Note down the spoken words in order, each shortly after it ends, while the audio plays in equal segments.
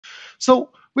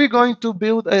So we're going to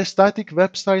build a static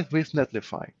website with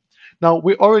Netlify. Now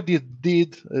we already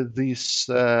did this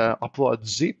upload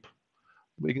zip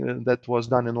that was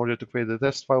done in order to create the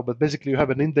test file, but basically you have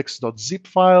an index.zip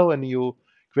file and you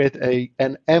create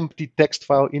an empty text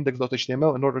file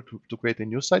index.html in order to create a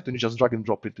new site, and you just drag and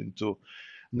drop it into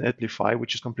Netlify,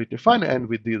 which is completely fine, and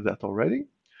we did that already.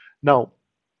 Now,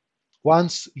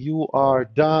 once you are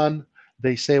done,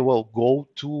 they say, well, go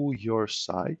to your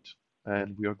site,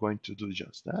 and we are going to do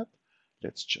just that.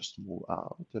 Let's just move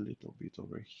out a little bit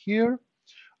over here.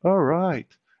 All right,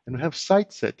 and we have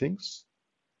site settings.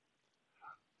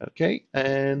 Okay,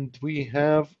 and we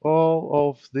have all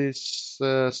of this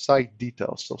site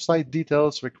details. So site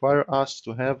details require us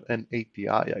to have an API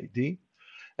ID,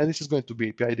 and this is going to be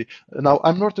API ID. Now,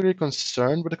 I'm not really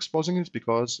concerned with exposing it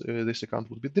because this account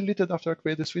will be deleted after I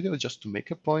create this video, just to make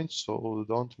a point, so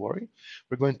don't worry.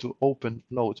 We're going to open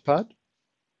Notepad,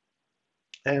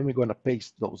 and we're going to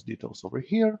paste those details over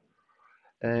here.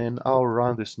 And I'll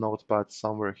run this Notepad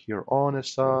somewhere here on a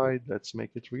side. Let's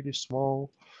make it really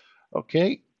small.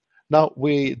 Okay, now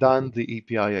we done the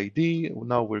API ID.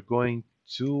 Now we're going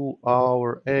to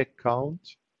our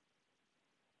account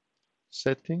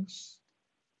settings.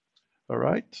 All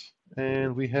right,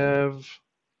 and we have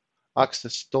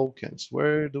access tokens.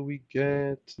 Where do we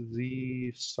get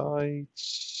the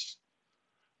sites?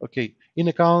 Okay, in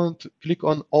account, click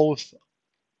on auth.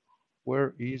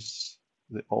 Where is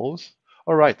the auth?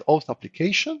 All right, auth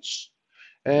applications.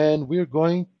 And we're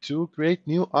going to create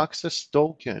new access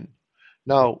token.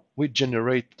 Now we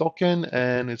generate token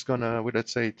and it's gonna,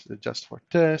 let's say it's just for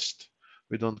test.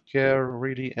 We don't care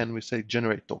really, and we say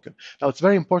generate token. Now it's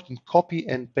very important, copy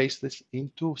and paste this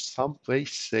into some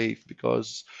place safe,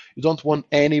 because you don't want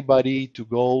anybody to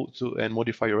go to and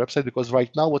modify your website, because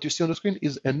right now what you see on the screen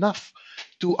is enough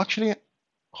to actually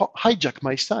hijack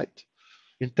my site.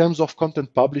 In terms of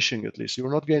content publishing, at least,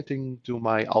 you're not getting to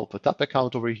my AlphaTap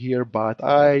account over here, but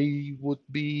I would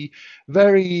be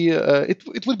very,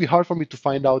 it would be hard for me to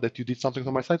find out that you did something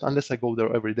on my site unless I go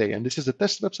there every day. And this is a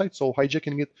test website, so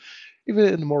hijacking it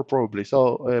even more probably,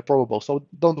 so probable. So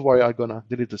don't worry, I'm gonna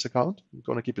delete this account. I'm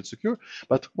gonna keep it secure.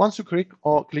 But once you click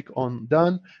on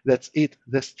done, that's it.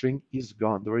 The string is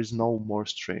gone. There is no more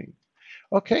string.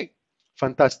 Okay,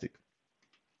 fantastic.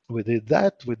 We did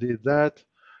that. We did that.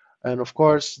 And of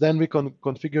course, then we can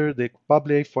configure the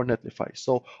Publi for Netlify.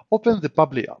 So open the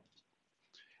Publi app.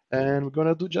 And we're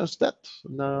gonna do just that.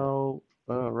 Now,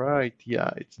 all right,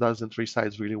 yeah, it doesn't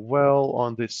resize really well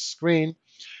on this screen,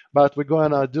 but we're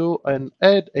gonna do and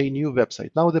add a new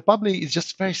website. Now the Publi is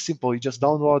just very simple. You just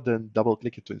download and double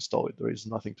click it to install it. There is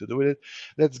nothing to do with it.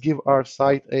 Let's give our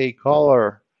site a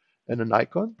color and an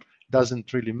icon.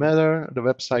 Doesn't really matter. The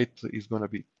website is gonna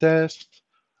be test.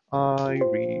 I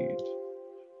read.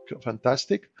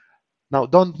 Fantastic. Now,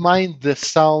 don't mind the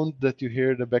sound that you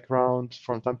hear in the background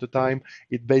from time to time.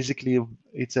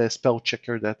 It's a spell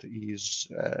checker that is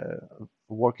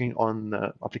working on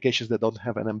applications that don't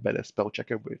have an embedded spell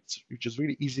checker, which is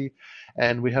really easy.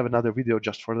 And we have another video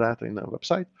just for that in the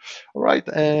website. All right,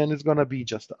 and it's gonna be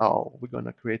just we're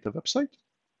gonna create a website.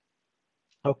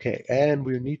 Okay, and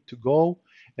we need to go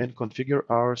and configure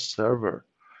our server.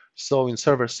 So in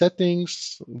server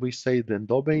settings, we say the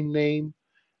domain name,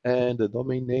 and the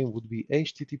domain name would be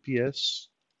https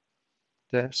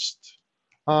test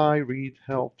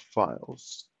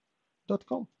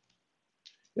ireadhelpfiles.com.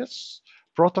 Yes,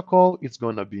 protocol is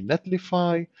going to be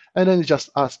Netlify, and then it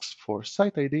just asks for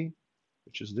site ID,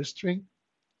 which is this string,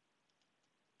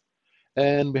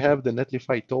 and we have the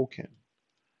Netlify token.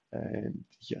 And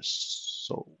yes,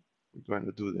 so we're going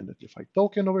to do the Netlify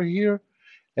token over here,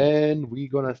 and we're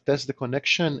going to test the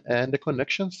connection, and the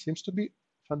connection seems to be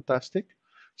fantastic.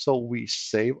 So we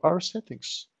save our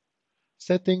settings.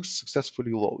 Settings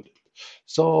successfully loaded.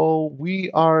 So we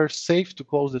are safe to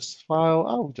close this file.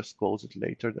 I'll just close it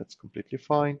later. That's completely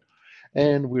fine.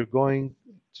 And we're going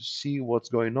to see what's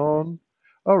going on.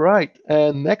 All right,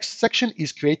 and next section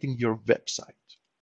is creating your website.